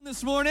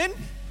This morning.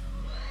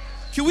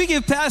 Can we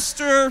give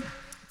Pastor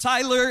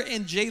Tyler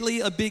and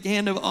Jaylee a big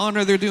hand of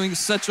honor? They're doing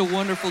such a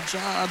wonderful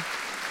job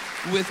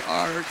with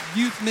our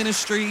youth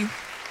ministry.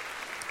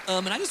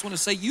 And I just want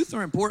to say youth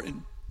are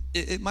important.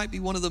 It might be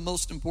one of the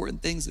most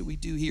important things that we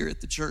do here at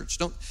the church.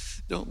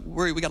 Don't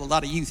worry, we got a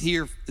lot of youth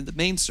here in the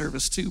main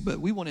service too, but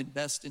we want to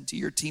invest into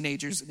your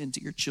teenagers and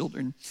into your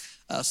children.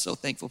 So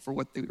thankful for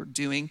what they were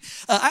doing.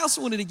 I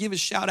also wanted to give a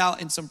shout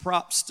out and some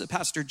props to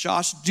Pastor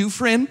Josh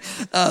Dufresne,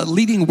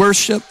 leading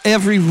worship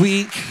every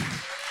week.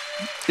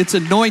 It's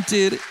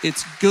anointed,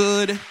 it's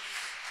good.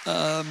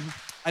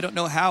 I don't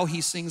know how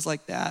he sings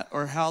like that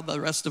or how the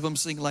rest of them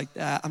sing like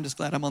that. I'm just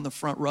glad I'm on the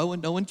front row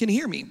and no one can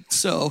hear me.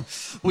 So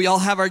we all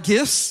have our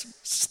gifts.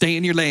 Stay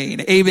in your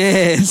lane.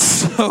 Amen.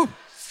 So,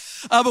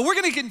 but we're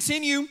going to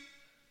continue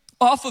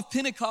off of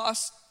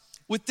Pentecost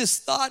with this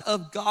thought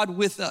of God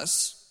with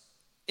us.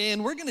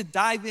 And we're going to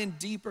dive in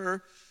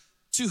deeper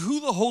to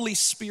who the Holy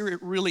Spirit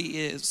really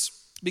is.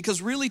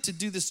 Because really, to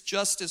do this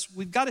justice,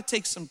 we've got to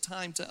take some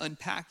time to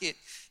unpack it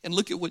and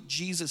look at what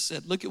Jesus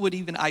said. Look at what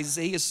even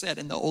Isaiah said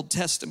in the Old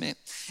Testament.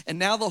 And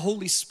now the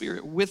Holy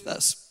Spirit with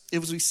us,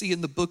 as we see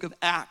in the book of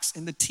Acts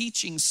and the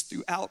teachings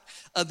throughout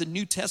the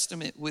New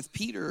Testament with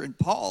Peter and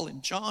Paul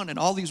and John and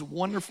all these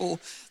wonderful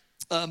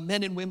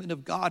men and women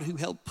of God who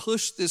helped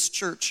push this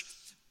church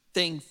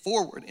thing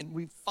forward. And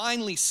we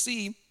finally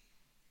see,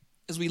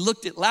 as we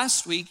looked at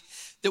last week,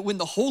 that when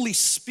the Holy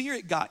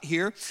Spirit got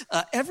here,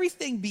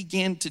 everything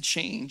began to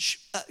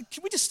change.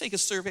 Can we just take a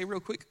survey real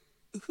quick?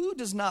 Who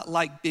does not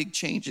like big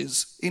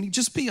changes? And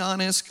just be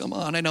honest, come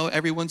on. I know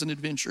everyone's an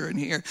adventurer in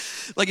here.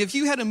 Like if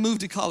you had to move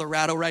to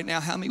Colorado right now,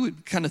 how many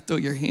would kind of throw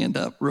your hand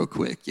up real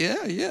quick?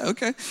 Yeah,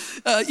 okay.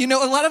 A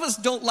lot of us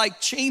don't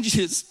like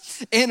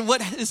changes. And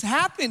what has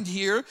happened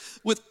here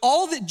with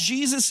all that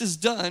Jesus has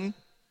done,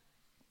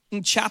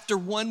 in chapter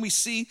 1, we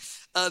see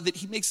that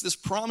he makes this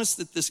promise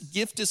that this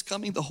gift is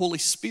coming. The Holy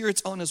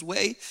Spirit's on his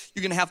way.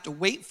 You're going to have to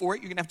wait for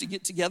it. You're going to have to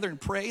get together and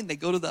pray. And they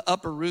go to the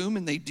upper room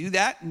and they do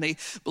that. And they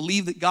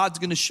believe that God's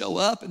going to show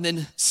up. And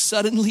then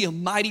suddenly a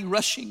mighty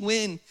rushing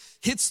wind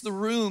hits the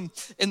room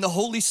and the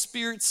Holy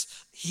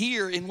Spirit's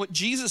here. And what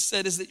Jesus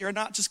said is that you're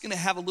not just going to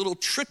have a little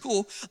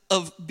trickle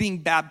of being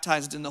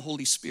baptized in the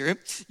Holy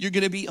Spirit. You're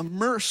going to be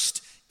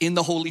immersed in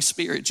the Holy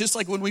Spirit. Just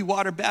like when we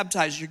water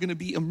baptize, you're going to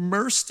be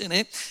immersed in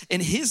it, and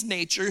his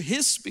nature,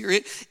 his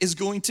spirit is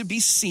going to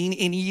be seen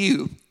in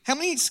you. How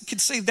many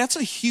could say that's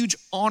a huge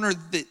honor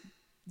that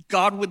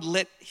God would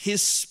let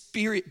his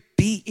spirit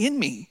be in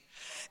me?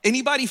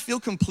 Anybody feel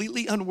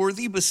completely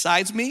unworthy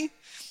besides me?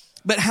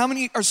 But how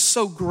many are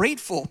so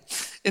grateful?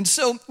 And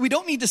so we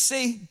don't need to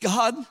say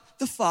God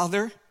the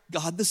Father,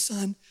 God the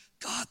Son,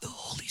 God the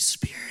Holy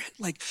Spirit.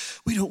 Like,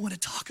 we don't want to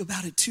talk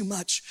about it too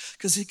much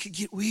because it could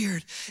get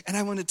weird. And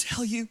I want to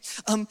tell you,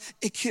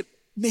 it could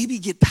maybe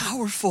get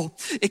powerful.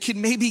 It could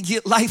maybe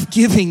get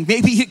life-giving.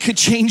 Maybe it could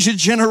change a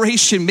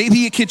generation.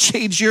 Maybe it could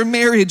change your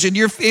marriage and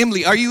your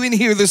family. Are you in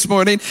here this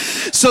morning?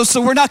 So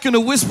we're not going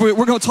to whisper it.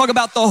 We're going to talk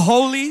about the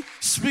Holy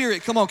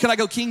Spirit. Come on, can I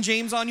go King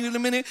James on you in a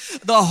minute?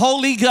 The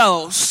Holy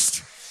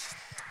Ghost.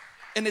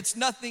 And it's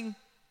nothing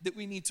that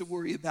we need to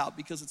worry about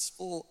because it's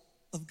full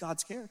of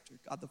God's character.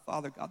 God the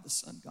Father, God the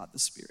Son, God the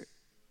Spirit.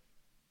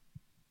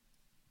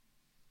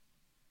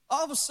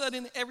 All of a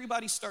sudden,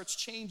 everybody starts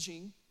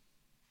changing,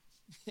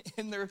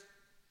 and they're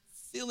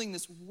feeling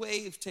this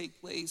wave take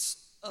place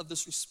of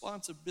this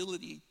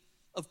responsibility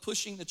of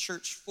pushing the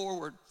church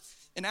forward.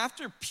 And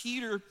after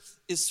Peter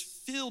is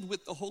filled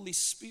with the Holy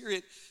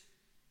Spirit,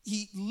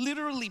 he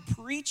literally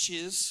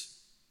preaches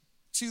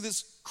to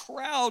this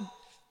crowd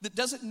that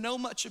doesn't know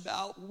much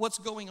about what's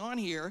going on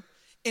here.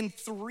 And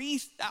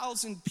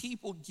 3,000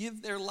 people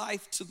give their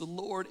life to the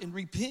Lord and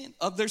repent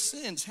of their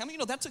sins. How many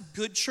know that's a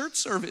good church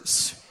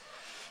service?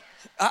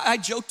 I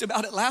joked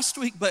about it last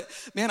week, but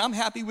man, I'm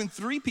happy when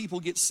 3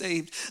 people get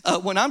saved.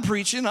 When I'm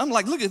preaching, I'm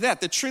like, look at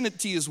that. The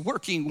Trinity is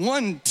working.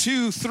 1,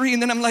 2, 3.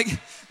 And then I'm like,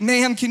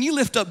 ma'am, can you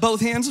lift up both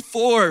hands?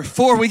 4.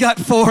 We got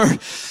 4.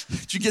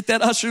 Did you get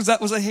that, ushers?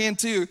 That was a hand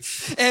too.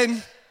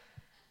 And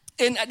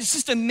it's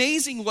just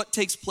amazing what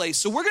takes place.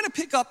 So we're going to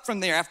pick up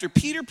from there. After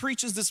Peter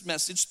preaches this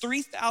message,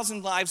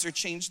 3,000 lives are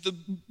changed. The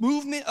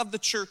movement of the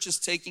church is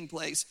taking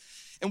place.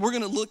 And we're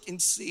going to look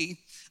and see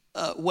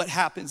what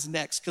happens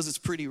next because it's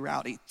pretty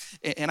rowdy.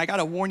 And I got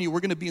to warn you, we're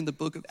going to be in the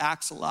book of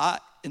Acts a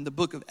lot. And the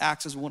book of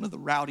Acts is one of the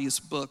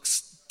rowdiest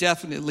books,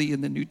 definitely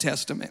in the New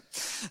Testament.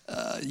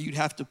 You'd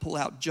have to pull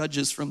out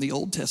Judges from the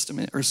Old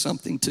Testament or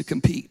something to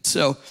compete.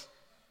 So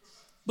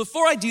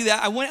before I do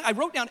that, I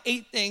wrote down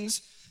 8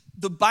 things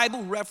the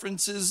Bible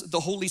references the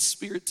Holy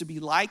Spirit to be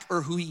like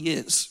or who he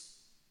is.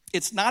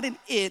 It's not an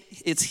it,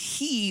 it's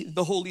he,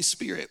 the Holy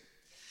Spirit.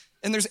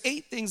 And there's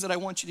 8 things that I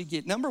want you to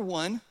get. Number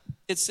 1,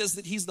 it says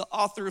that he's the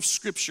author of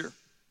Scripture.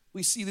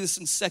 We see this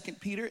in 2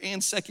 Peter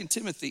and 2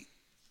 Timothy.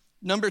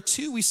 Number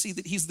 2, we see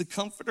that he's the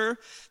comforter,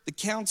 the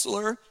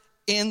counselor,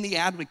 and the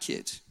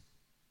advocate.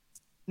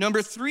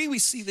 Number 3, we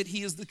see that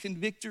he is the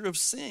convictor of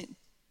sin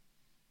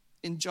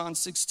in John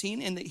 16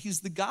 and that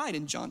he's the guide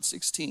in John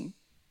 16.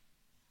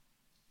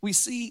 We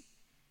see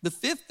The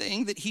fifth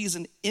thing, that he's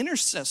an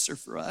intercessor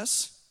for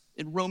us.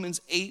 In Romans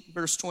 8,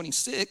 verse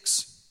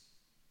 26,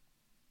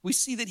 we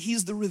see that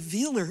he's the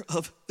revealer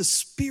of the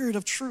Spirit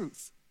of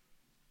truth.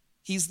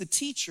 He's the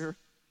teacher,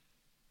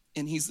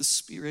 and he's the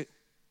Spirit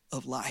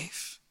of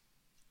life.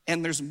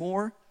 And there's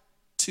more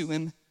to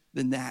him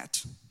than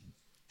that.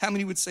 How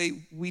many would say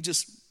we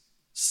just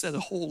said a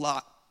whole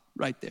lot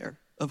right there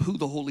of who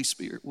the Holy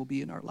Spirit will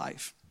be in our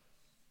life?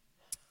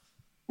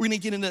 We're going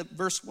to get into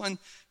verse 1.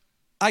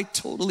 I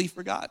totally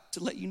forgot to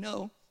let you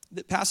know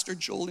that Pastor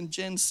Joel and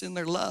Jen send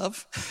their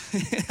love.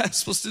 I was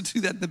supposed to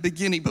do that in the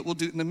beginning, but we'll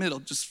do it in the middle.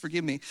 Just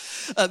forgive me.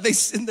 They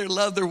send their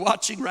love. They're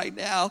watching right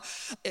now.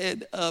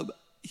 And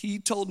he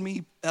told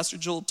me, Pastor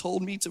Joel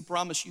told me to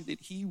promise you that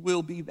he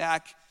will be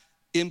back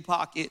in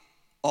pocket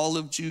all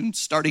of June,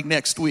 starting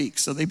next week.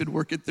 So they've been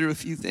working through a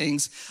few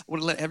things. I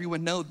want to let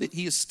everyone know that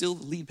he is still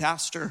the lead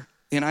pastor,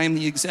 and I am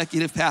the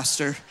executive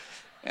pastor.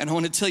 And I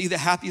want to tell you the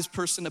happiest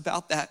person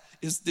about that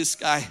is this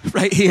guy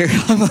right here.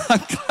 I'm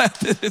glad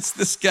that it's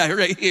this guy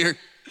right here.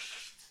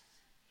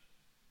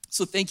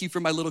 So thank you for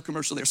my little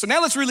commercial there. So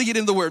now let's really get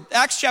into the word.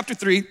 Acts chapter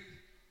 3,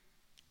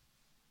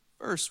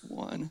 verse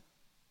 1.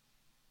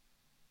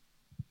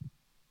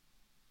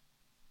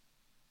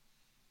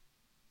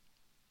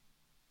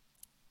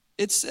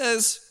 It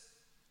says,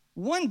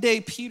 one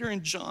day Peter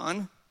and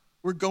John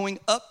were going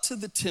up to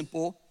the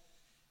temple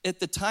at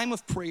the time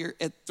of prayer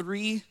at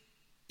 3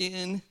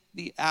 in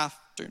the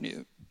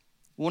afternoon.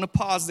 I want to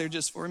pause there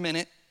just for a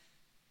minute.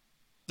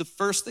 The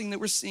first thing that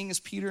we're seeing is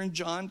Peter and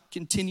John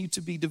continue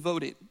to be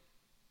devoted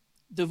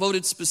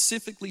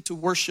specifically to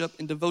worship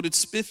and devoted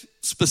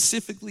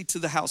specifically to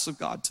the house of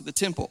God, to the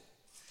temple.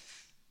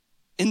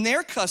 In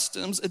their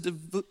customs,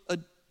 a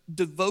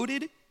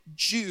devoted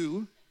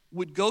Jew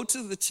would go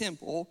to the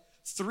temple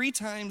 3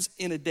 times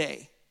in a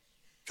day.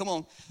 Come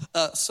on,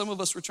 some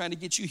of us were trying to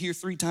get you here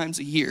 3 times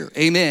a year.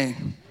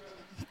 Amen.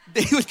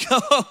 They would go,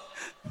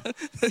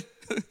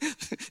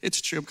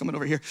 it's true, I'm coming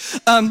over here.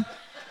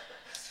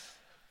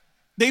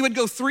 They would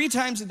go 3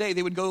 times a day.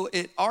 They would go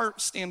at our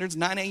standards,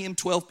 9 a.m.,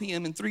 12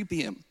 p.m., and 3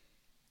 p.m.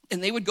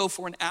 And they would go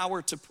for an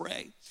hour to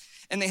pray.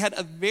 And they had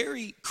a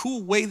very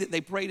cool way that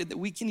they prayed it that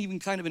we can even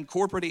kind of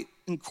incorporate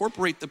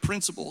the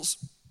principles.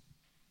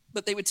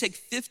 But they would take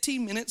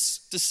 15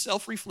 minutes to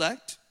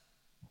self-reflect,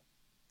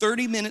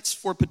 30 minutes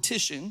for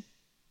petition,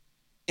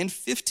 and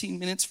 15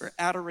 minutes for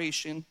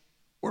adoration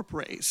or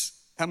praise.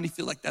 How many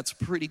feel like that's a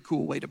pretty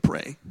cool way to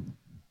pray?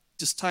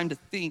 Just time to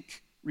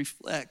think,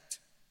 reflect.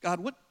 God,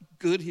 what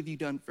good have you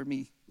done for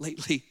me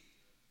lately?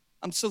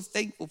 I'm so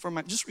thankful for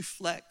just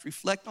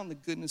reflect on the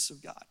goodness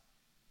of God.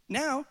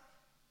 Now,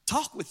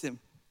 talk with him,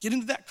 get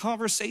into that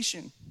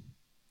conversation.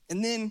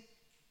 And then,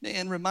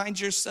 man, remind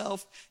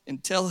yourself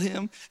and tell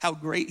him how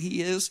great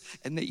he is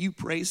and that you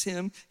praise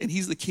him and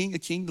he's the King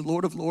of Kings, the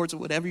Lord of Lords, or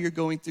whatever you're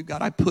going through.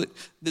 God, I put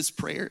this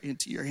prayer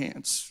into your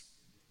hands.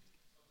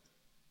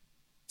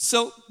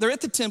 So they're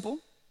at the temple,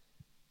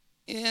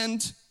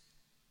 and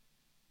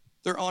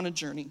they're on a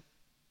journey.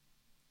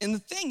 And the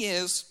thing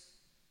is,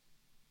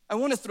 I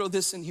want to throw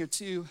this in here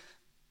too.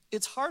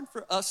 It's hard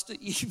for us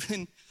to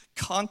even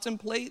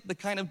contemplate the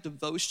kind of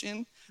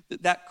devotion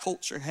that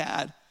culture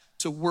had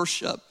to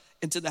worship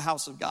and to the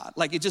house of God.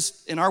 Like it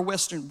just, in our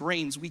Western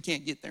brains, we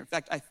can't get there. In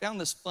fact, I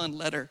found this fun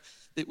letter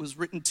that was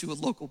written to a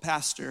local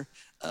pastor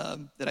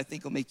that I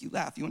think will make you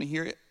laugh. You want to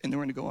hear it? And then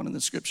we're going to go on in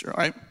the scripture, all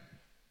right?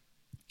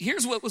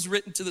 Here's what was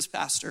written to this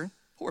pastor,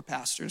 poor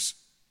pastors.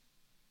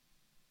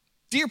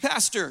 Dear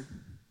pastor,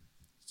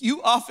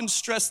 you often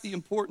stress the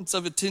importance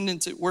of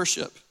attendance at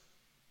worship,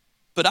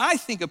 but I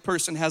think a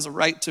person has a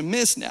right to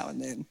miss now and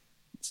then.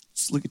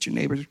 Just look at your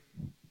neighbor.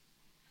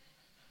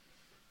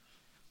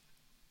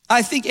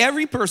 I think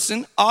every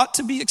person ought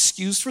to be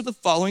excused for the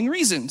following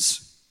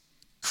reasons: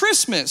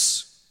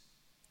 Christmas,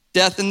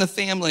 death in the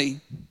family,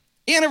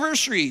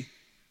 anniversary,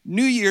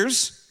 New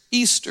Year's,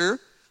 Easter,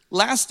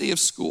 last day of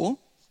school,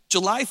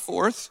 July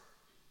 4th,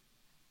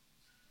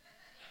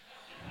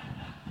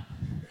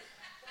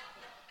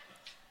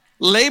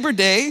 Labor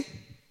Day,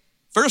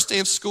 first day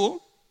of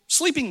school,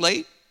 sleeping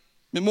late,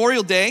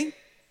 Memorial Day,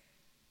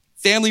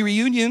 family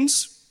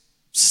reunions,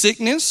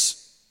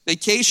 sickness,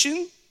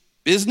 vacation,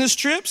 business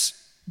trips,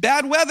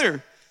 bad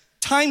weather,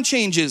 time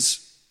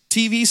changes,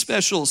 TV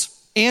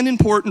specials, and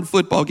important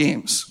football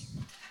games.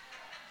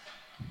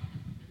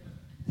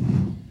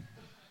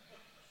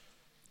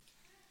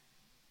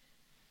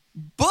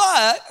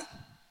 But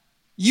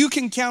you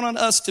can count on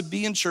us to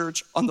be in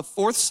church on the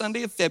 4th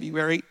Sunday of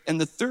February and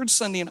the 3rd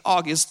Sunday in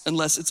August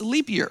unless it's a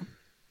leap year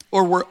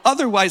or we're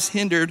otherwise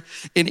hindered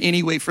in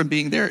any way from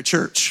being there at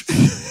church.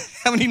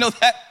 How many know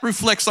that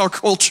reflects our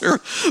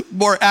culture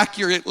more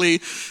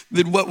accurately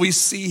than what we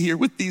see here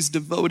with these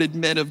devoted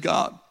men of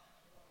God?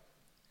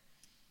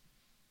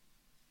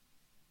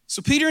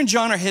 So Peter and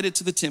John are headed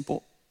to the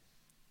temple.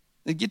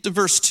 They get to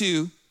verse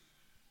 2.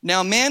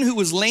 Now a man who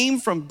was lame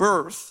from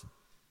birth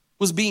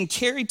was being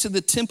carried to the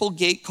temple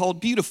gate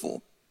called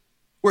Beautiful,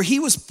 where he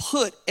was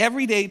put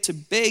every day to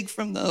beg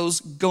from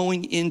those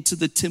going into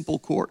the temple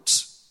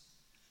courts.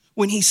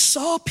 When he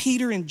saw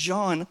Peter and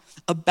John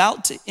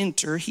about to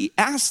enter, he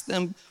asked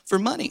them for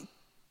money.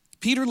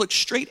 Peter looked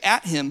straight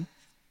at him,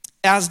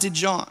 as did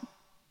John.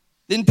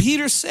 Then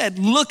Peter said,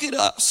 "Look at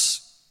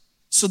us."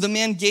 So the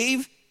man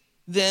gave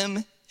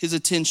them his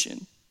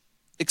attention,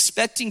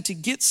 expecting to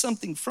get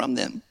something from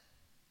them.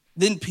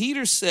 Then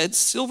Peter said,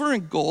 "Silver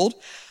and gold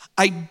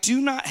I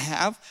do not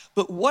have,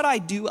 but what I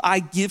do I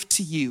give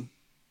to you.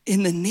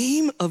 In the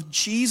name of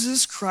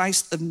Jesus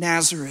Christ of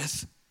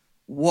Nazareth,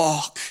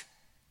 walk."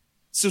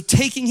 So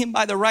taking him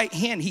by the right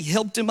hand, he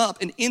helped him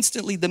up, and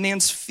instantly the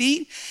man's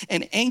feet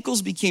and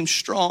ankles became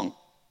strong.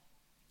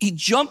 He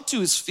jumped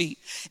to his feet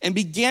and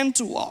began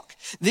to walk.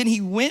 Then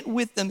he went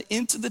with them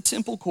into the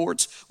temple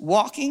courts,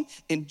 walking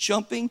and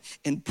jumping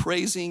and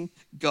praising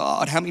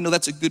God. How many know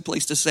that's a good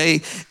place to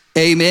say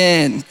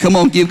amen? Come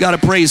on, give God a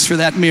praise for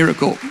that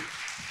miracle.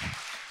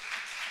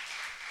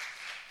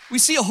 We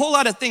see a whole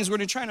lot of things. We're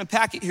going to try and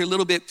unpack it here a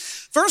little bit.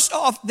 First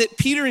off, that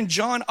Peter and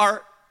John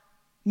are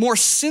more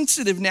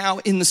sensitive now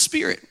in the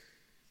Spirit.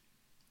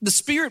 The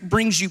Spirit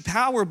brings you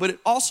power, but it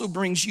also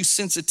brings you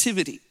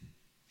sensitivity.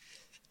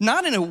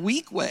 Not in a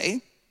weak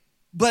way,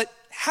 but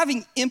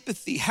having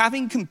empathy,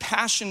 having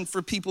compassion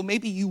for people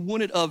maybe you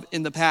wouldn't have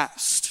in the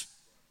past.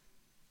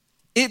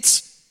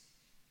 It's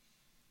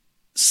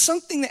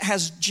something that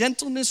has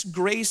gentleness,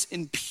 grace,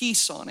 and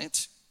peace on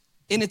it,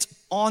 and it's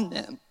on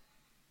them.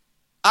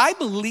 I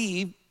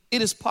believe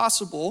it is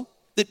possible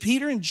that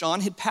Peter and John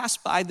had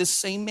passed by this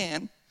same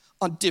man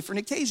on different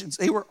occasions.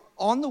 They were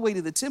on the way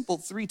to the temple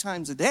 3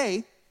 times a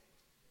day.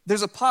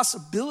 There's a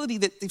possibility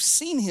that they've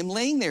seen him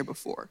laying there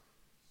before.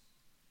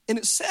 And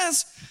it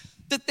says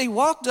that they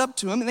walked up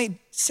to him and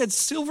they said,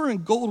 "Silver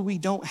and gold we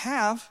don't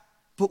have,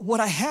 but what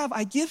I have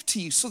I give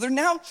to you." So they're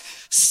now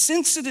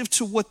sensitive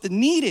to what the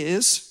need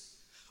is,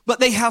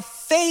 but they have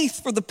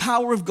faith for the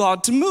power of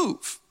God to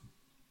move.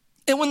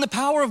 And when the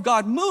power of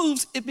God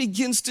moves, it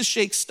begins to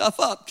shake stuff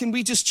up. Can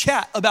we just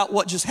chat about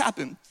what just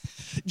happened?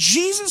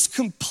 Jesus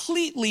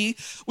completely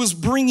was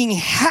bringing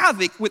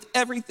havoc with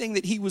everything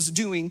that he was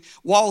doing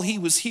while he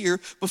was here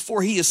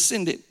before he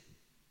ascended.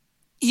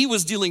 He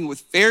was dealing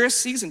with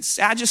Pharisees and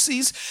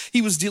Sadducees.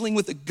 He was dealing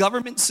with a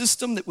government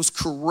system that was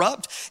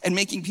corrupt and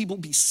making people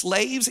be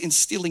slaves and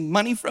stealing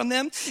money from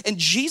them. And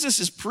Jesus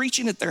is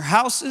preaching at their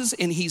houses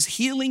and he's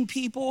healing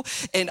people.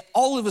 And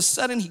all of a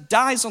sudden he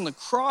dies on the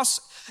cross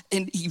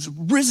and he's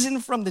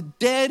risen from the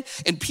dead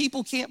and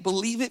people can't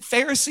believe it.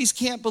 Pharisees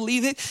can't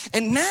believe it.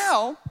 And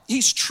now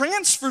he's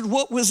transferred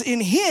what was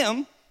in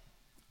him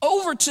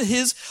over to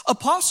his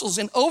apostles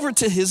and over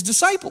to his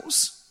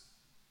disciples.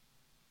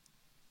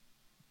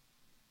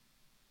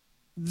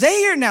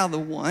 They are now the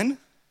one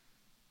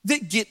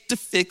that get to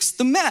fix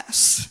the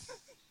mess.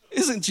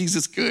 Isn't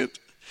Jesus good?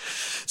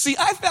 See,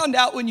 I found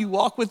out when you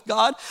walk with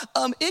God,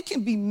 it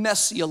can be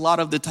messy a lot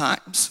of the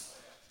times.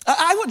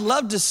 I would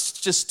love to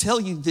just tell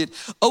you that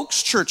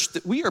Oaks Church,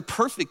 that we are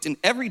perfect in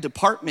every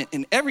department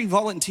and every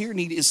volunteer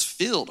need is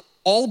filled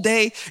all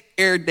day,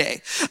 every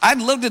day. I'd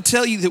love to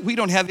tell you that we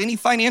don't have any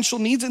financial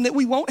needs and that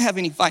we won't have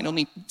any final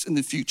needs in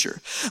the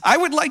future. I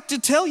would like to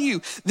tell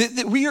you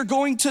that we are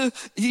going to,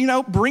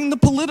 bring the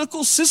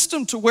political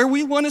system to where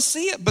we want to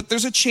see it, but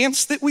there's a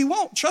chance that we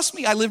won't. Trust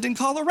me, I lived in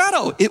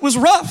Colorado. It was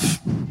rough.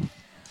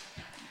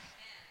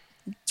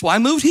 That's why I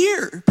moved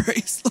here.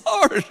 Praise the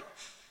Lord.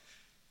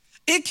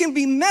 It can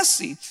be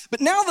messy,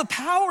 but now the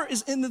power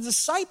is in the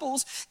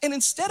disciples, and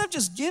instead of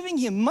just giving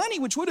him money,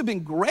 which would have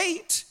been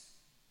great,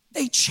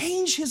 they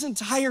change his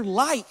entire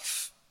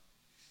life.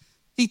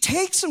 He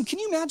takes him. Can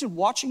you imagine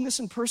watching this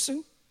in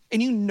person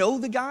and you know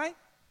the guy?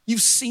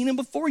 You've seen him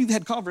before. You've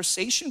had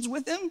conversations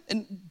with him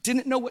and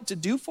didn't know what to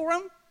do for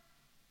him.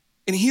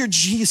 And here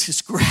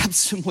Jesus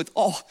grabs him with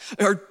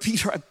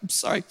it's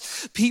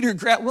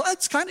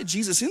kind of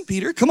Jesus in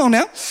Peter. Come on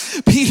now.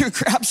 Peter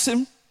grabs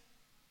him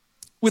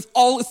with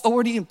all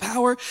authority and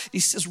power. He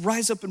says,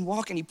 "Rise up and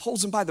walk." And he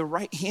pulls him by the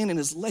right hand and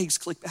his legs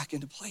click back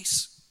into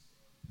place.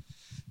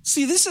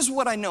 See, this is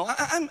what I know.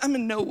 I'm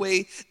in no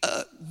way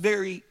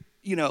very,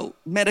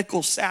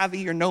 medical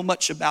savvy or know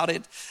much about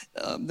it.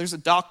 There's a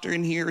doctor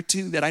in here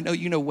too that I know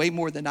you know way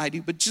more than I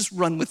do, but just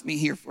run with me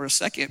here for a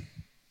second.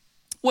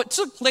 What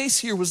took place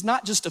here was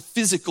not just a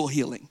physical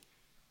healing,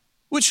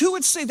 which who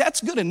would say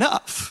that's good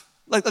enough,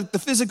 like the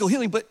physical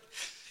healing, but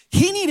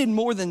he needed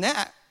more than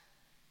that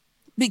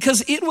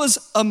because it was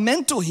a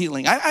mental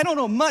healing. I don't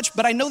know much,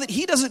 but I know that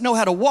he doesn't know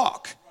how to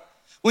walk.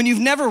 When you've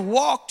never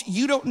walked,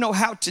 you don't know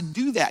how to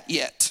do that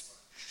yet.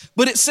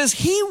 But it says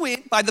he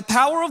went by the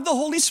power of the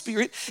Holy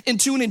Spirit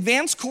into an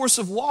advanced course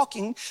of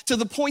walking to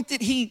the point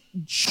that he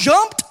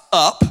jumped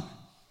up.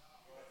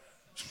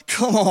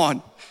 Come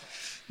on.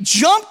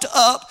 Jumped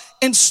up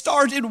and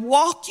started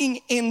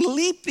walking and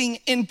leaping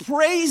and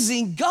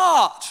praising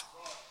God.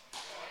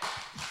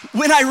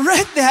 When I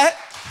read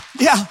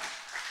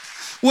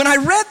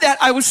that,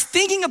 I was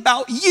thinking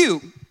about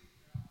you.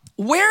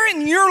 Where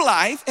in your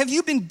life have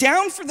you been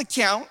down for the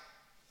count?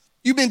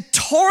 You've been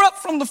tore up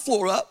from the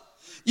floor up.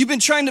 You've been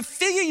trying to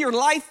figure your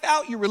life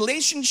out, your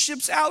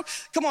relationships out.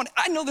 Come on,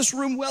 I know this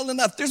room well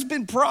enough. There's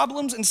been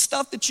problems and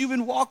stuff that you've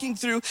been walking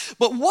through.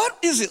 But what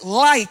is it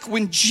like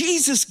when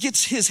Jesus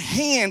gets his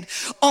hand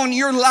on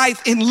your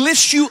life and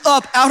lifts you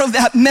up out of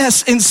that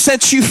mess and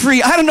sets you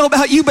free? I don't know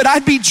about you, but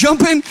I'd be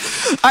jumping,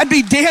 I'd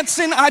be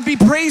dancing, I'd be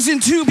praising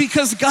too,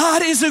 because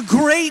God is a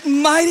great,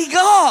 mighty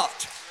God.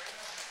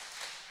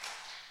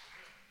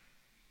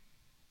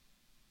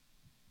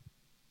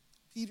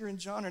 Peter and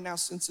John are now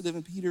sensitive,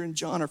 and Peter and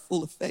John are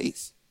full of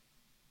faith.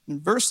 In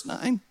verse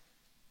 9,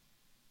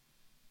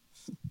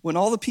 when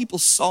all the people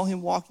saw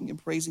him walking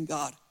and praising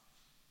God,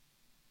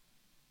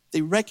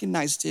 they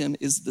recognized him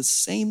as the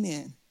same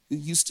man who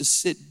used to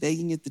sit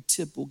begging at the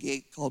temple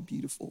gate called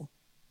Beautiful.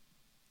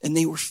 And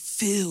they were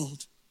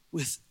filled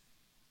with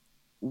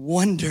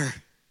wonder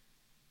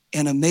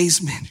and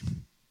amazement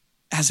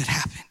as it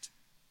happened.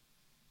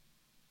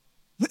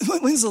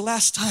 When's the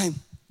last time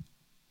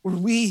were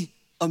we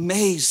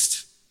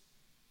amazed?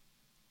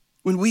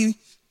 When we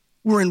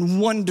were in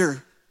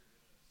wonder,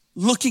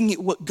 looking at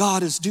what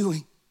God is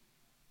doing.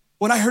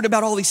 When I heard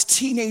about all these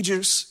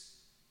teenagers,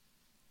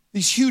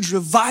 these huge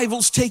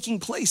revivals taking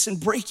place and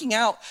breaking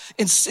out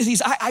in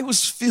cities, I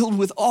was filled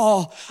with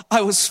awe.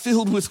 I was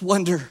filled with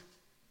wonder.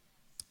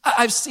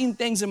 I've seen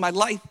things in my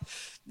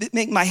life that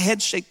make my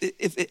head shake, that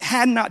if it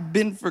had not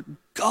been for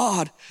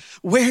God,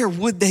 where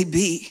would they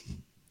be?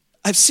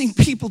 I've seen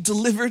people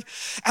delivered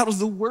out of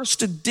the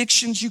worst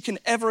addictions you can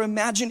ever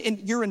imagine, and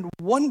you're in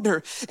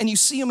wonder, and you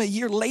see them a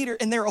year later,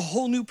 and they're a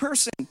whole new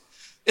person.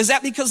 Is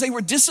that because they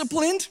were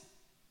disciplined?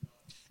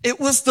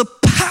 It was the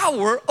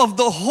power of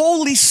the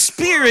Holy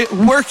Spirit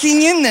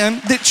working in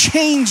them that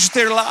changed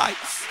their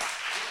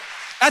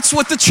life. That's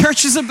what the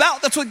church is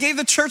about. That's what gave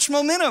the church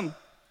momentum.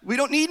 We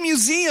don't need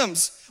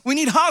museums. We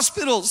need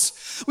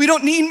hospitals. We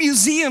don't need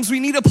museums.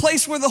 We need a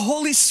place where the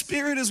Holy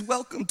Spirit is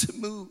welcome to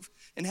move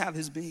and have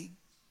his being.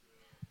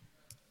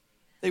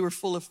 They were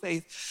full of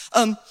faith.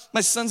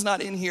 My son's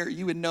not in here.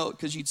 You would know it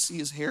because you'd see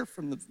his hair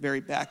from the very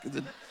back of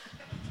the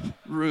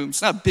room.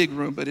 It's not a big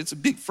room, but it's a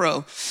big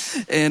fro.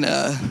 And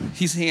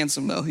he's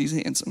handsome, though. He's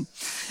handsome.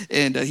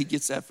 And he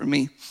gets that from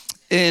me.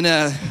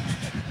 And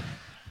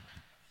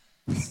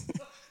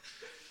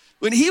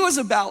when he was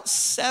about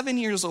 7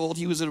 years old,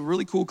 he was at a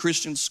really cool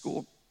Christian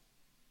school.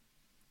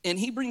 And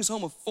he brings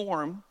home a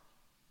form,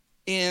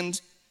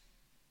 and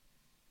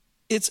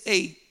it's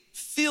a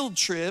field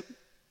trip,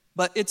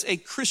 but it's a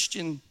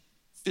Christian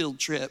field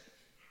trip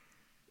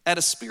at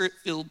a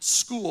spirit-filled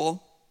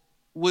school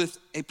with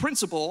a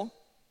principal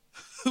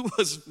who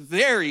was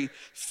very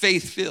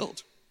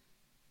faith-filled.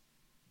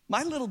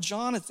 My little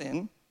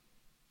Jonathan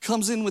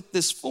comes in with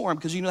this form,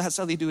 because you know that's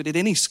how they do it at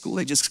any school.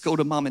 They just go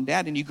to mom and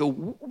dad, and you go,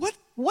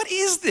 what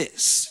is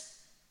this?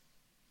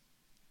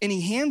 And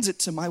he hands it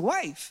to my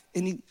wife,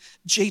 and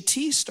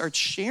JT starts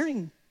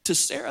sharing to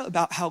Sarah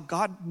about how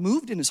God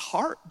moved in his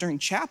heart during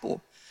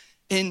chapel,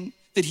 and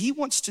that he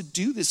wants to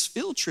do this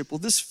field trip. Well,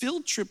 this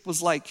field trip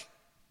was like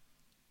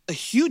a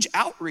huge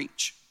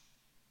outreach.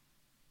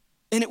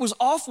 And it was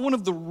off one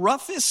of the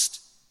roughest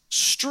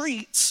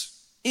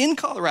streets in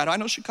Colorado. I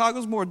know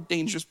Chicago's more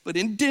dangerous, but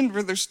in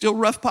Denver, there's still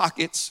rough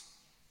pockets.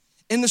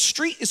 And the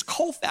street is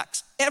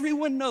Colfax.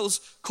 Everyone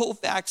knows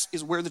Colfax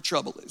is where the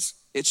trouble is.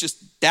 It's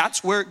just,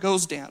 that's where it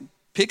goes down.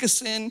 Pick a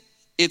sin,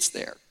 it's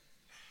there.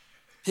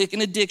 Pick an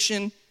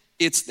addiction,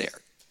 it's there.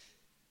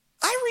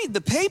 I read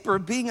the paper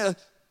being a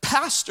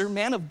pastor,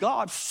 man of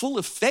God, full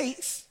of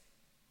faith,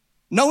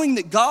 knowing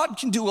that God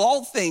can do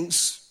all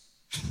things,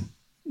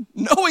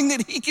 knowing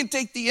that he can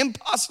take the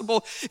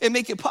impossible and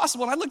make it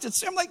possible. And I looked at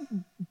Sarah, I'm like,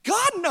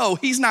 God, no,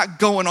 he's not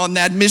going on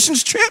that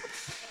missions trip.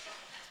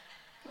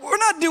 We're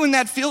not doing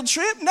that field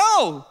trip.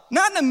 No,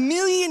 not in a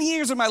million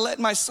years am I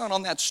letting my son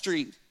on that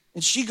street.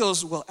 And she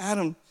goes, well,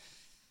 Adam,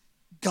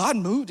 God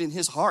moved in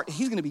his heart.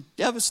 He's going to be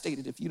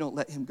devastated if you don't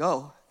let him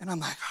go. And I'm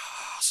like,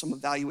 so I'm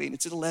evaluating.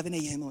 It's at 11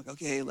 a.m. I'm like,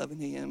 okay,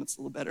 11 a.m. It's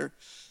a little better.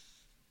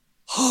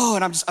 Oh,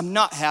 and I'm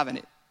not having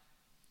it.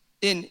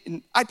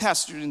 And I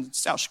pastored in the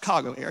South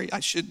Chicago area. I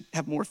should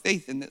have more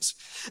faith in this.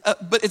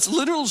 But it's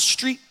literal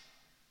street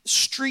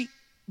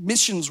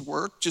missions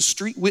work, just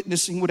street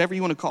witnessing, whatever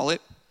you want to call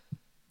it.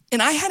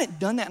 And I hadn't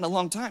done that in a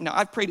long time. Now,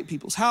 I've prayed at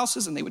people's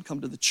houses, and they would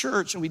come to the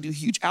church, and we do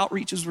huge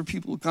outreaches where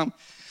people would come.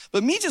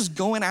 But me just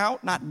going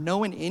out, not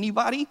knowing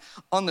anybody,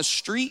 on the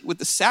street with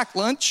the sack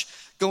lunch,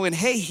 going,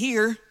 hey,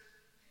 here,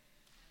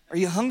 are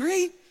you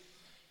hungry?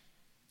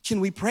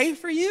 Can we pray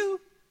for you?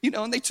 You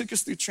know, and they took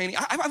us through training.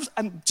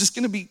 I'm just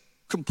going to be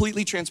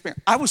completely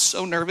transparent. I was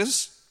so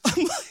nervous.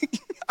 I'm like,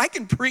 I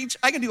can preach,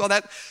 I can do all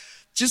that.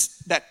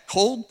 Just that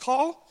cold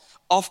call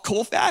off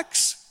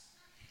Colfax.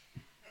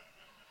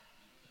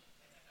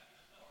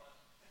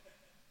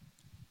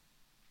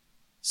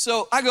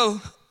 So I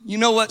go, you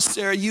know what,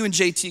 Sarah, you and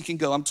JT can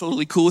go. I'm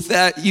totally cool with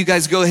that. You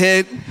guys go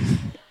ahead.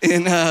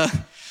 And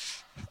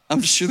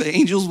I'm sure the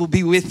angels will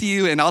be with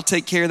you, and I'll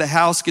take care of the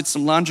house, get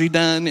some laundry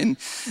done,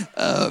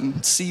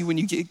 and see you when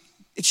you get.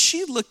 And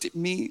she looked at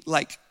me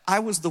like I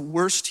was the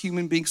worst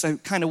human being, because I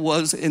kind of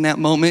was in that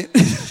moment.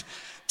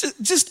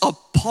 Just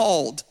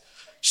appalled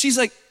She's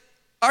like,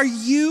 are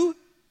you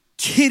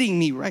kidding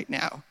me right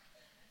now?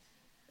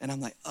 And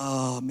I'm like,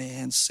 oh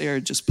man, Sarah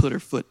just put her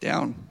foot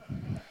down.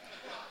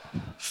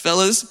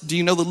 Fellas, do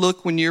you know the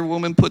look when your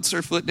woman puts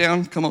her foot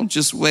down? Come on,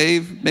 just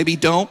wave. Maybe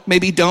don't.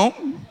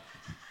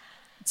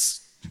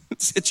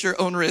 It's your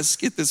own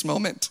risk at this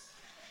moment.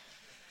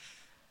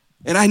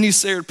 And I knew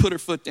Sarah had put her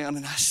foot down,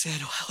 and I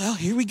said, well,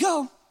 here we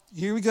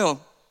go.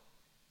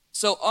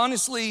 So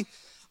honestly, I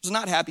was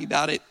not happy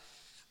about it.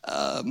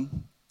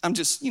 I'm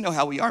just, you know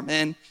how we are,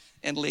 men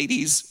and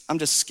ladies. I'm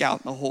just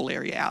scouting the whole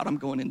area out. I'm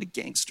going into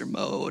gangster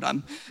mode.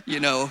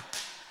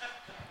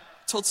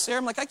 Told Sarah,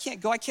 I'm like, I can't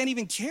go. I can't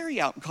even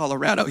carry out in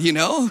Colorado,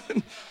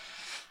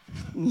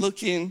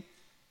 Looking,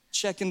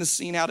 checking the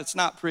scene out. It's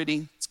not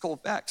pretty. It's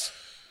cold facts.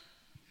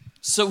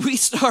 So we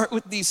start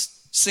with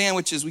these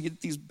sandwiches. We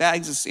get these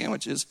bags of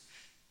sandwiches.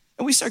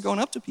 And we start going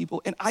up to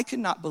people. And I could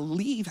not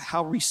believe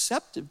how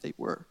receptive they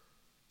were.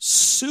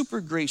 Super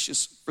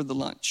gracious for the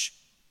lunch.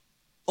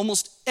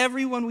 Almost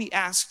everyone we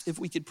asked if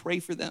we could pray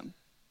for them,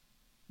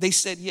 they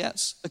said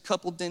yes. A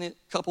couple didn't.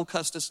 A couple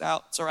cussed us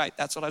out. It's all right.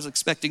 That's what I was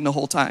expecting the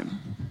whole time.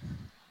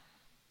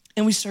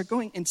 And we start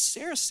going, and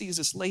Sarah sees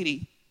this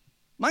lady,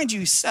 mind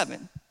you, he's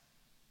 7,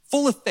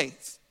 full of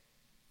faith.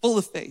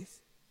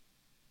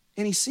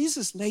 And he sees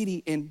this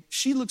lady, and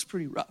she looks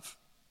pretty rough.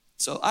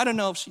 So I don't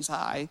know if she's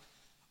high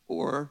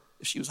or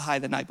if she was high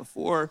the night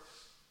before,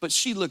 but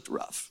she looked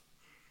rough.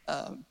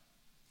 And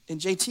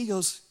JT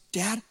goes,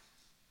 Dad,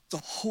 the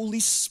Holy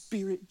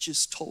Spirit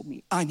just told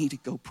me I need to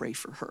go pray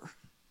for her.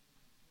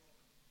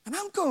 And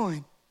I'm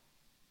going,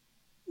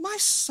 my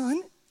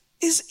son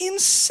is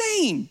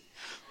insane.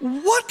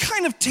 What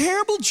kind of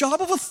terrible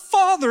job of a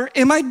father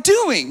am I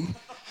doing?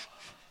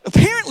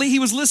 Apparently, he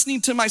was listening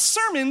to my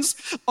sermons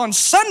on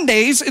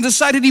Sundays and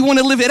decided he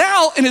wanted to live it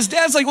out. And his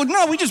dad's like, well,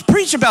 no, we just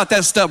preach about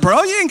that stuff,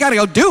 bro. You ain't got to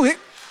go do it.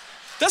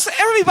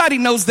 Everybody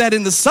knows that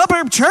in the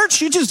suburb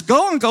church. You just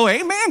go and go,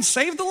 amen,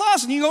 save the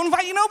lost. And you go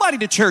invite nobody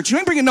to church. You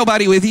ain't bringing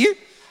nobody with you.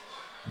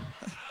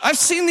 I've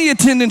seen the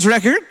attendance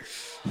record.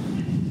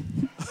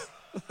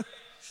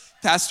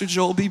 Pastor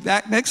Joel will be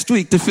back next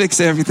week to fix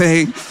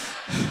everything.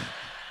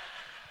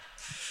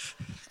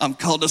 I'm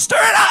called to stir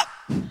it up.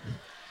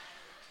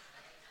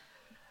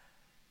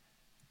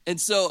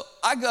 And so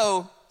I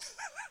go,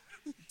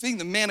 being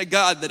the man of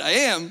God that I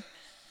am,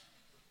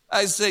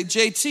 I say,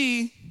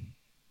 JT,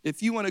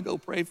 if you want to go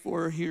pray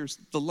for her, here's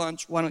the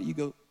lunch. Why don't you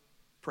go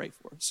pray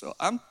for her? So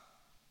I'm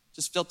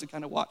just felt to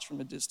kind of watch from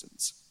a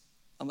distance.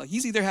 I'm like,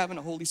 he's either having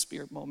a Holy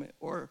Spirit moment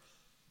or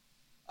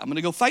I'm going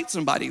to go fight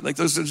somebody. Like,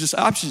 those are just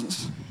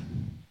options.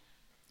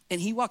 And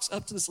he walks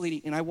up to this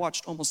lady, and I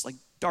watched almost like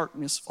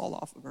darkness fall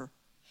off of her.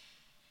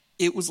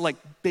 It was like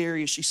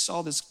Barry, she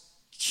saw this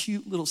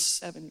cute little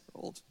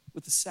 7-year-old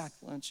with a sack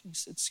lunch. And he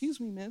said, excuse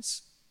me,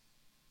 miss.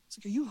 He's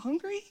like, are you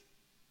hungry?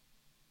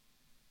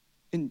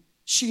 And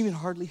she didn't even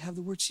hardly have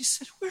the words. She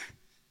said, where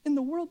in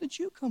the world did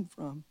you come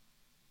from?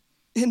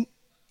 And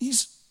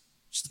he's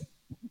just like,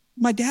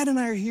 my dad and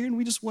I are here, and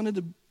we just wanted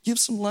to give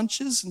some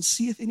lunches and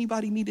see if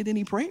anybody needed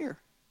any prayer.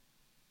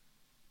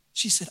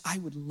 She said, I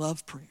would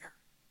love prayer.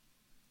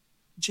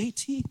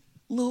 JT,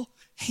 little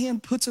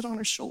hand puts it on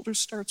her shoulder,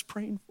 starts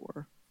praying for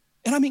her.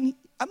 And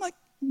I'm like,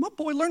 my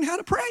boy learned how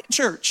to pray at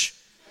church.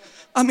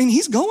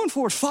 He's going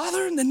for it.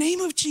 Father, in the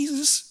name of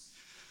Jesus,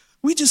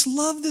 we just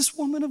love this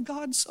woman of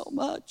God so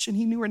much. And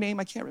he knew her name.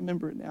 I can't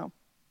remember it now.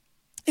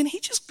 And he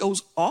just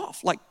goes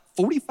off like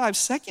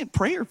 45-second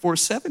prayer for a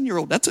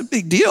 7-year-old. That's a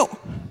big deal.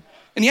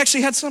 And he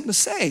actually had something to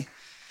say.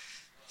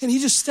 And he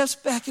just steps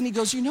back and he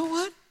goes, you know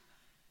what?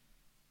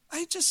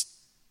 I just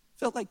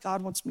felt like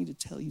God wants me to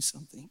tell you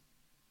something.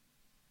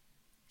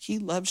 He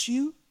loves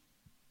you,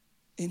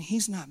 and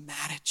he's not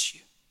mad at you.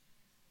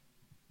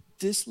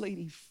 This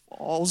lady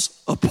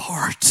falls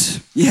apart.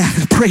 Yeah,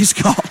 praise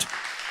God.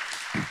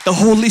 The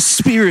Holy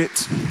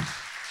Spirit.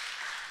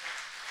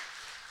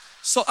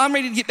 So I'm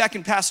ready to get back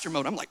in pastor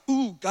mode. I'm like,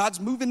 ooh, God's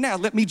moving now.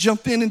 Let me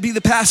jump in and be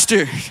the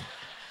pastor.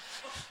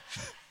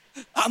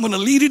 I'm going to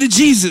lead you to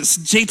Jesus.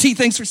 JT,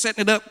 thanks for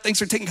setting it up. Thanks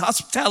for taking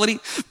hospitality.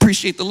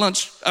 Appreciate the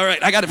lunch. All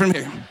right, I got it from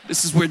here.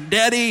 This is where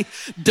Daddy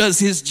does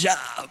his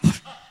job.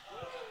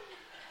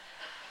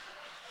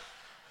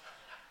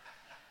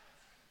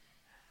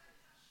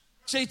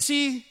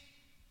 JT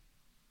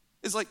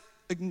is like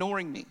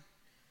ignoring me.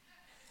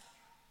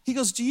 He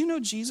goes, do you know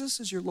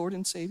Jesus is your Lord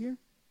and Savior?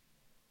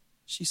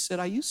 She said,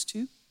 I used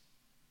to.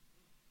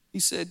 He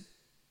said,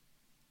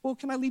 well,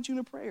 can I lead you in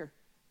a prayer?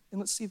 And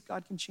let's see if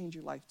God can change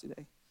your life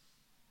today.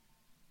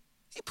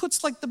 He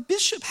puts like the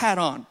bishop hat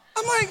on.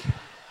 I'm like,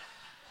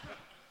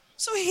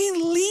 so he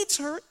leads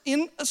her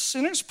in a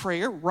sinner's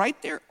prayer right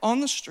there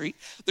on the street.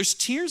 There's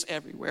tears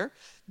everywhere.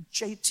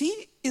 JT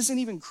isn't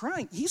even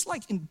crying. He's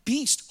like in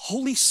beast,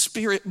 Holy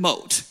Spirit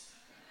mode.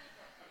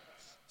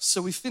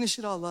 So we finish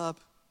it all up.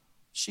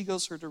 She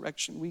goes her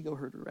direction. We go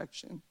her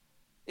direction.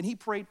 And he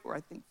prayed for, I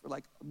think, for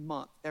like a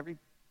month. Every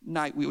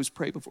night we always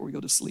pray before we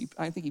go to sleep.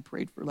 I think he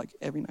prayed for like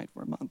every night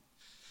for a month.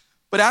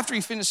 But after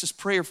he finished his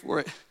prayer for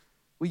it,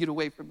 we get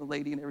away from the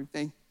lady and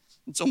everything.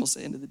 It's almost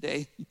the end of the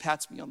day. He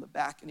pats me on the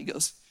back and he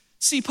goes,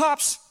 See,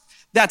 Pops,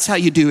 that's how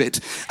you do it.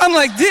 I'm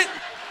like,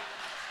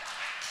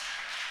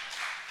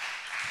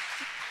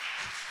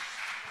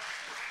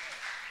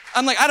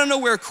 I don't know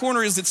where a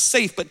corner is that's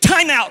safe, but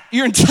timeout.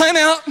 You're in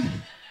timeout.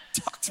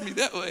 Talk to me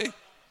that way.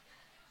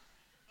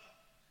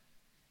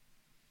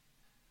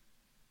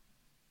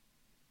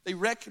 They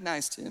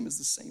recognized him as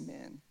the same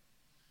man.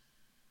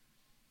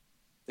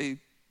 They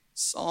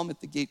saw him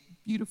at the gate,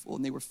 beautiful,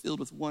 and they were filled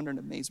with wonder and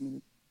amazement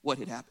at what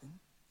had happened.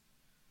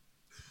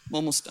 I'm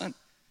almost done.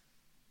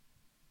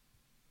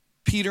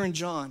 Peter and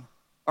John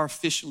are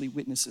officially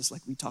witnesses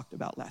like we talked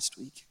about last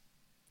week.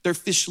 They're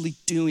officially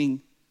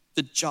doing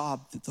the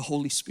job that the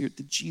Holy Spirit,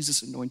 that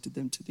Jesus anointed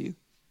them to do. It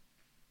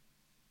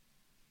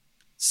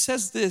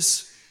says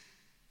this,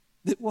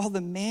 that while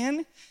the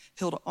man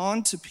held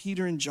on to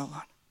Peter and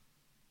John,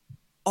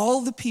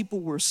 all the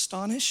people were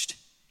astonished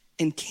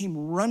and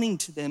came running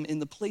to them in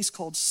the place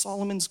called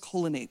Solomon's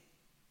Colonnade.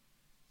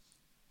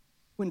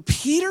 When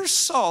Peter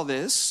saw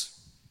this,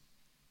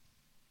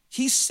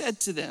 he said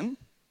to them,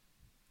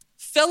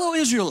 "Fellow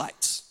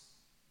Israelites,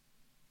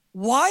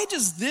 why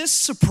does this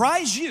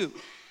surprise you?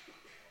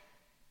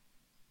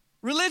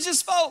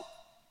 Religious folk,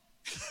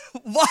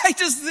 why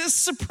does this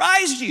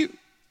surprise you?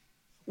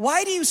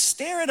 Why do you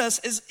stare at us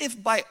as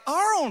if by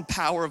our own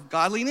power of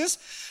godliness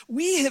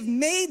we have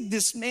made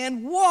this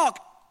man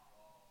walk?"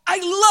 I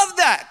love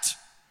that.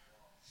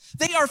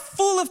 They are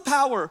full of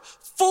power,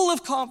 full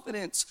of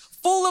confidence,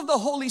 full of the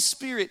Holy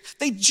Spirit.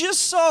 They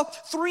just saw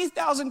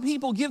 3,000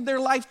 people give their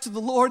life to the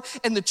Lord,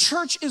 and the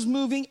church is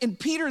moving, and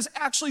Peter is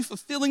actually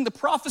fulfilling the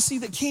prophecy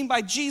that came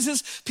by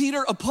Jesus.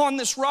 Peter, upon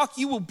this rock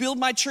you will build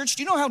my church.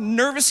 Do you know how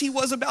nervous he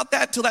was about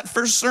that till that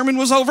first sermon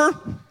was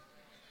over?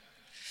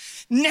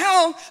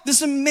 Now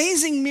this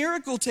amazing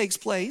miracle takes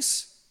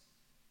place,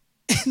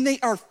 and they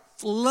are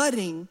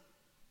flooding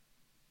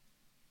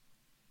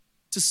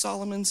to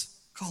Solomon's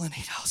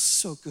Colonnade. Oh,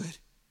 so good.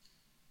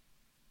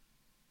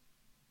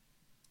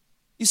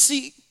 You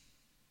see,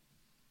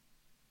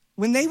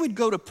 when they would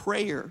go to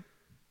prayer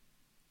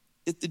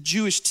at the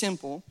Jewish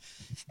temple,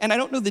 and I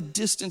don't know the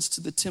distance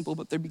to the temple,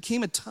 but there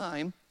became a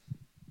time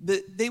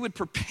that they would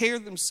prepare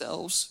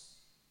themselves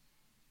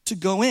to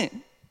go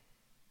in.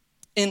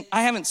 And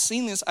I haven't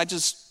seen this, I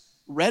just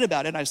read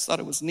about it, I just thought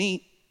it was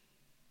neat,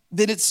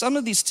 that at some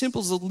of these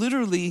temples they'll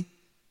literally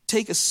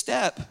take a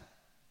step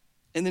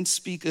and then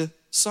speak a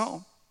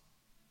psalm.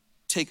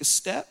 Take a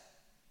step,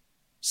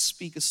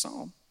 speak a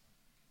psalm.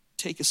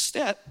 Take a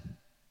step,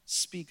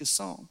 speak a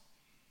psalm.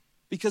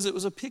 Because it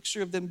was a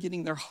picture of them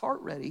getting their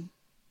heart ready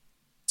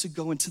to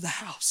go into the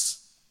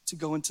house, to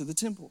go into the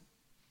temple.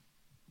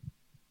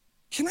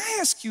 Can I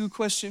ask you a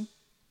question?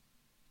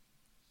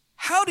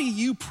 How do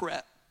you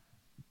prep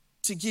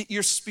to get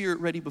your spirit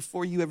ready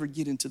before you ever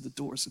get into the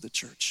doors of the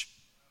church?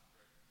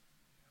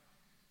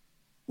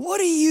 What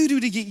do you do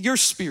to get your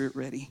spirit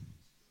ready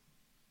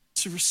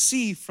to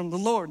receive from the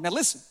Lord? Now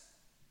listen,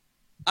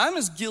 I'm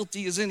as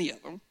guilty as any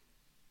of them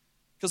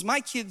because my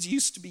kids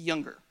used to be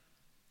younger.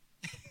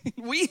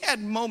 We had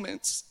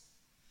moments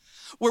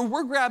where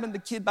we're grabbing the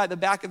kid by the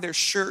back of their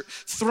shirt,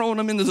 throwing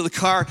them into the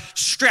car,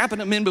 strapping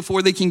them in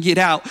before they can get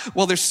out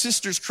while their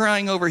sister's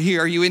crying over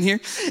here. Are you in here?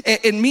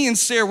 And me and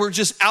Sarah, we're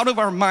just out of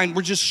our mind.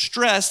 We're just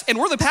stressed, and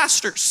we're the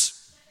pastors.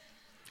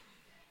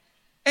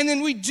 And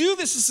then we do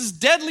this. This is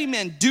deadly,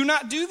 men. Do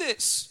not do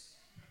this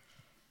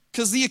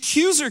because the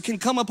accuser can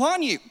come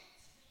upon you.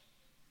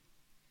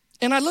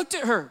 And I looked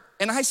at her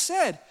and I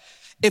said,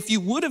 if you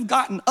would have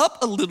gotten up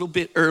a little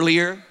bit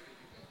earlier,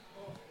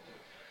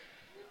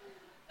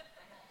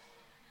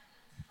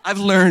 I've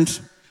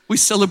learned we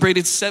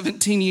celebrated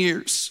 17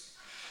 years.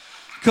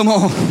 Come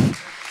on.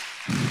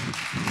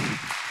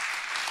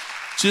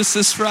 Just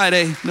this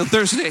Friday, no,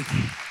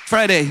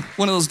 Friday,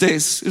 one of those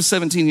days, it was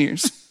 17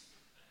 years.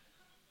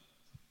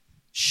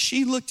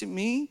 She looked at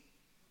me.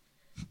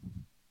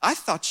 I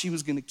thought she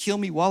was gonna kill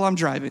me while I'm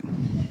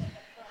driving.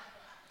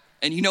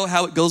 And you know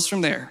how it goes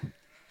from there.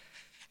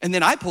 And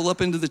then I pull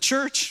up into the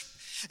church,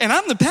 and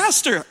I'm the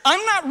pastor.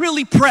 I'm not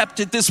really prepped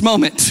at this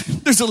moment.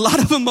 There's a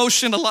lot of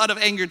emotion, a lot of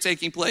anger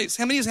taking place.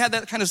 How many has had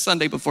that kind of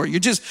Sunday before?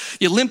 You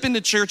limp into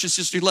church, it's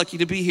just you're lucky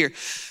to be here.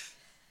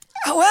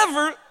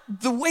 However,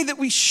 the way that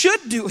we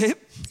should do it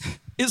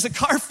is a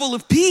car full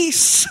of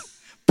peace,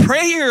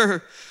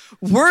 prayer,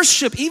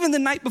 worship. Even the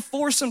night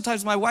before,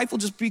 sometimes my wife will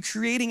just be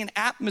creating an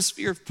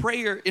atmosphere of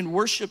prayer and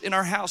worship in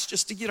our house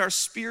just to get our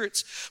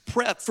spirits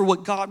prepped for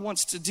what God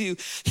wants to do.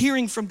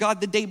 Hearing from God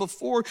the day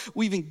before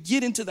we even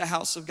get into the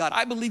house of God.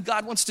 I believe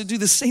God wants to do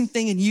the same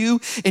thing in you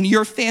and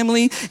your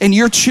family and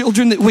your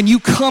children, that when you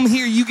come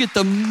here, you get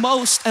the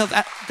most of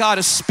God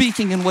is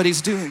speaking and what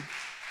he's doing.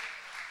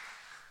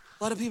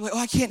 A lot of people are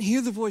like, I can't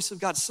hear the voice of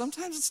God.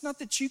 Sometimes it's not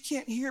that you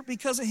can't hear it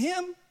because of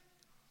him.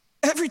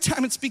 Every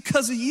time it's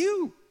because of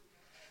you.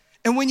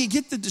 And when you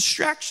get the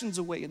distractions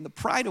away and the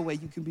pride away,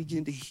 you can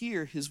begin to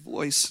hear his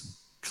voice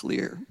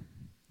clear.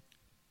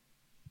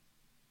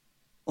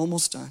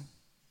 Almost done.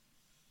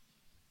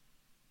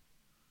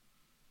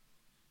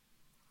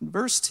 In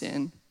verse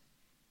 11.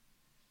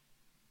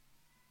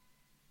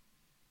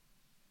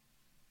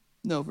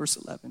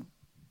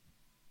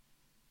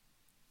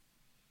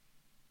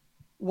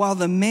 while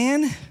the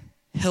man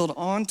held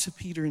on to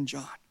Peter and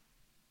John.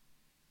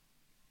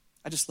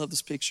 I just love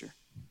this picture.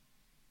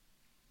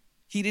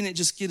 He didn't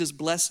just get his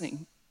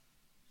blessing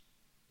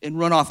and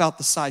run off out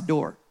the side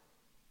door.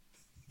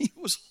 He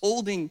was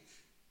holding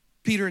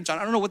Peter and John.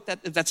 I don't know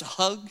if that's a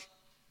hug.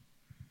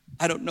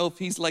 I don't know if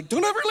he's like,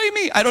 don't ever leave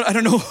me. I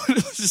don't know. It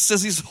just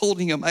says he's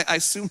holding him. I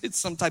assume it's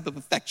some type of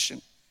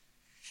affection.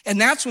 And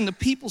that's when the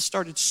people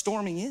started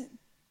storming in.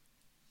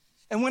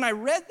 And when I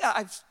read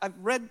that, I've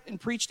read and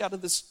preached out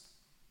of this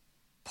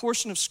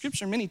portion of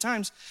scripture many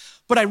times,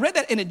 but I read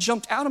that and it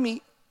jumped out of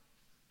me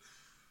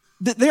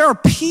that there are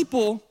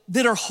people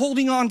that are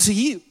holding on to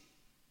you.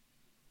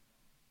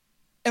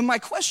 And my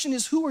question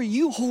is, who are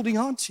you holding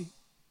on to?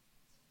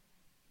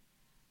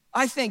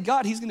 I thank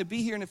God he's gonna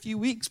be here in a few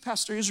weeks,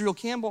 Pastor Israel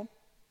Campbell.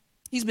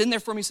 He's been there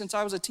for me since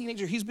I was a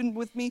teenager. He's been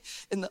with me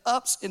in the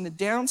ups and the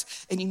downs.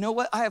 And you know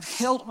what? I have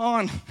held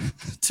on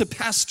to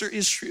Pastor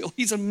Israel.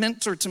 He's a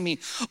mentor to me.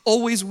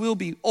 Always will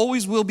be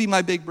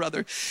my big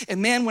brother. And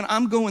man, when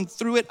I'm going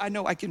through it, I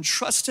know I can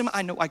trust him.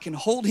 I know I can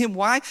hold him.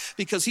 Why?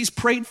 Because he's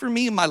prayed for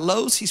me in my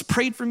lows. He's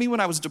prayed for me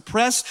when I was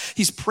depressed.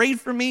 He's prayed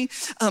for me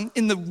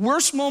in the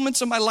worst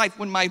moments of my life.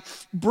 When my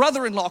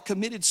brother-in-law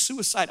committed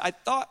suicide, I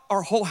thought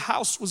our whole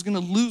house was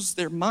gonna lose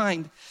their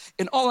mind.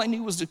 And all I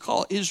knew was to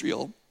call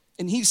Israel.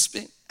 And he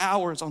spent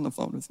hours on the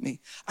phone with me.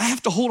 I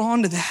have to hold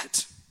on to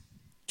that.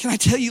 Can I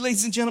tell you,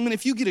 ladies and gentlemen,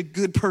 if you get a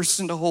good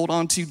person to hold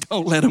on to,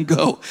 don't let them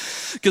go,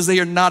 because they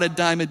are not a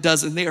dime a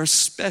dozen. They are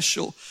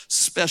special,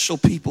 special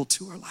people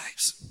to our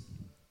lives.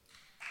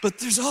 But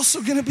there's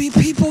also gonna be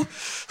people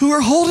who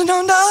are holding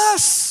on to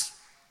us.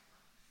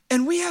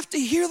 And we have to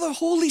hear the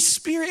Holy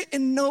Spirit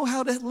and know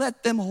how to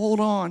let them hold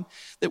on,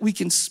 that we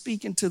can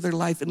speak into their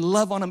life and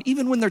love on them,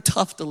 even when they're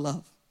tough to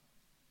love.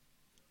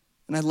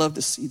 And I love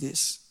to see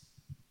this.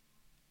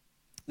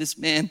 This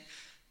man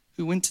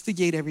who went to the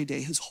gate every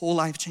day, his whole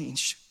life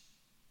changed.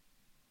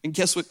 And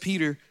guess what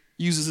Peter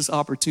uses this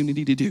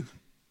opportunity to do?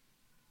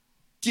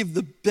 Give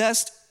the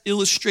best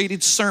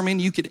illustrated sermon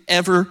you could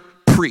ever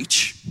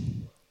preach.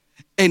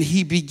 And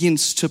he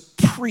begins to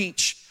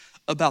preach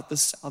about the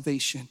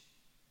salvation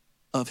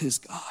of his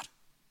God.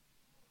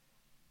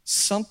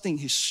 Something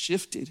has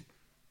shifted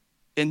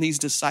in these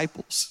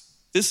disciples.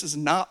 This is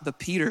not the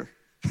Peter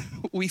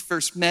we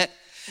first met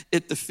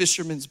at the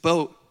fisherman's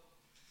boat.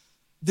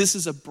 This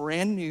is a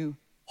brand new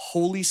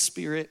Holy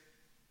Spirit,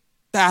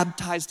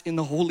 baptized in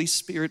the Holy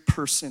Spirit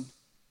person,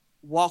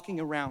 walking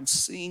around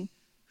seeing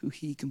who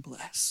he can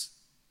bless.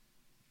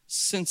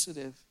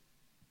 Sensitive,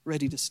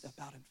 ready to step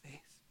out in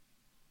faith.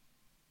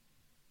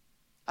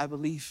 I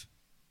believe,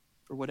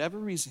 for whatever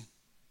reason,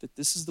 that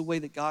this is the way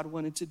that God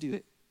wanted to do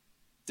it,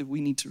 that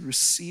we need to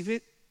receive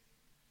it,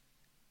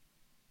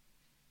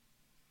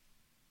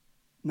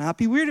 not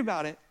be weird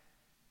about it,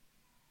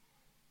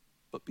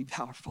 but be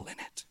powerful in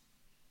it.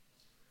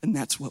 And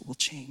that's what will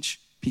change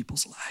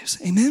people's lives.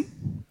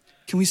 Amen?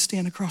 Can we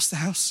stand across the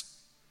house?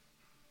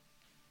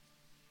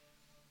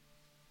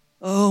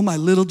 Oh, my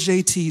little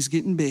JT's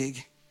getting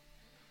big.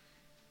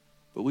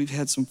 But we've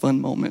had some fun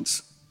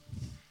moments.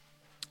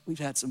 We've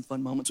had some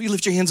fun moments. Will you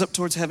lift your hands up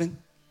towards heaven?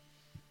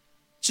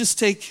 Just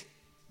take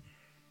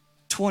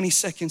 20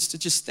 seconds to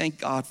just thank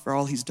God for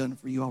all he's done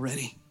for you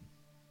already.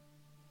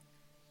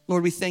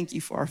 Lord, we thank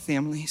you for our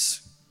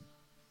families.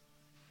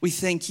 We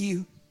thank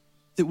you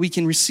that we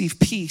can receive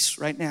peace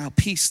right now,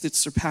 peace that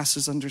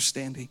surpasses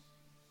understanding.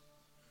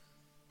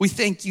 We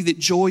thank you that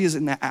joy is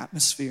in the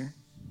atmosphere,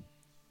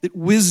 that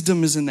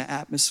wisdom is in the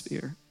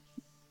atmosphere.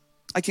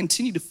 I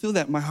continue to feel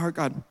that in my heart,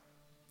 God.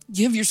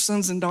 Give your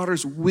sons and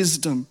daughters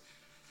wisdom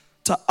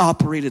to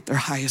operate at their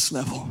highest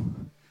level.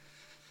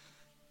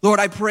 Lord,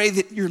 I pray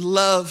that your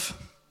love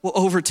will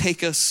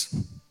overtake us.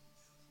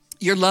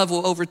 Your love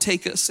will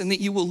overtake us and that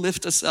you will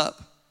lift us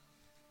up.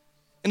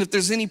 And if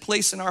there's any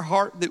place in our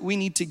heart that we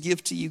need to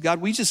give to you,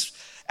 God, we just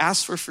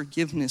ask for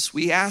forgiveness.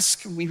 We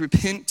ask and we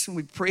repent and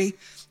we pray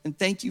and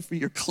thank you for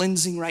your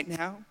cleansing right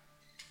now.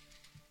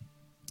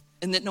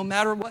 And that no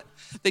matter what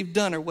they've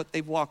done or what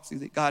they've walked through,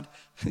 that God,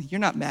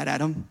 you're not mad at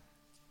them.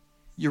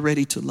 You're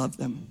ready to love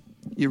them.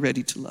 You're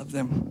ready to love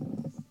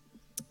them.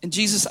 And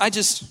Jesus, I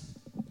just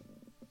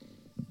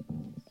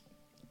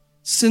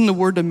send the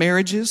word to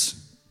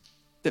marriages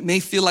that may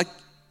feel like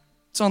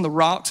it's on the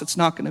rocks, it's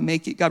not gonna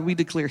make it. God, we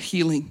declare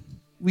healing.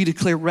 We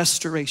declare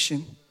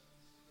restoration.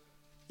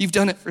 You've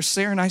done it for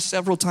Sarah and I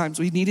several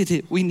times. We needed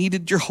it. We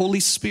needed your Holy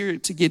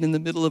Spirit to get in the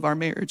middle of our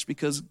marriage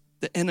because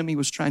the enemy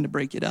was trying to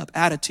break it up.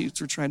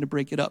 Attitudes were trying to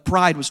break it up.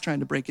 Pride was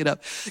trying to break it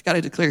up. God, I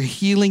declare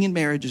healing in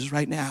marriages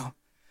right now.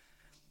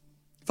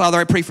 Father,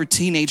 I pray for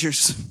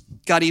teenagers.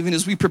 God, even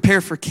as we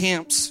prepare for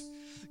camps,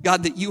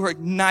 God, that you are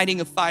igniting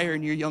a fire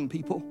in your young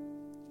people.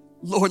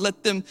 Lord,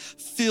 let them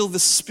feel the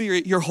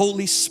Spirit, your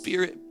Holy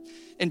Spirit,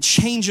 and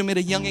change them at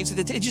a young age.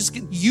 That they just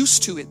get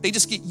used to it. They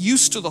just get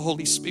used to the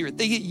Holy Spirit.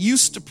 They get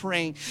used to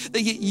praying.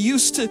 They get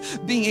used to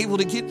being able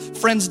to get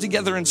friends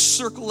together and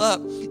circle up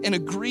and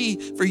agree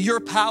for your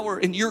power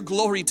and your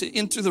glory to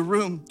enter the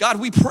room. God,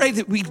 we pray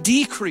that we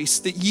decrease,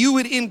 that you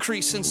would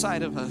increase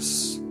inside of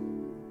us.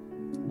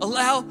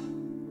 Allow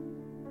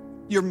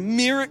your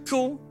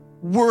miracle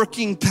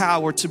working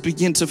power to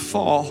begin to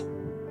fall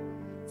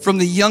from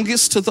the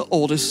youngest to the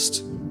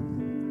oldest.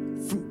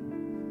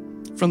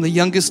 From the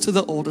youngest to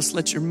the oldest,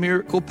 let your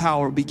miracle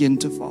power begin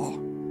to fall.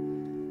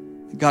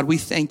 God, we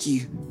thank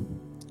you.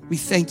 We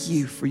thank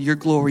you for your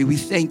glory. We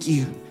thank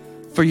you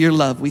for your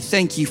love. We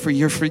thank you for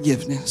your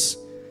forgiveness.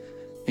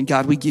 And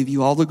God, we give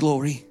you all the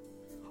glory,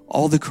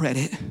 all the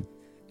credit,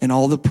 and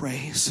all the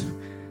praise.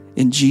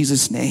 In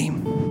Jesus'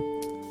 name,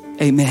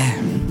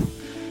 amen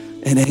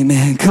and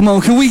amen. Come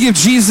on, can we give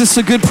Jesus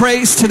a good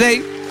praise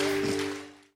today?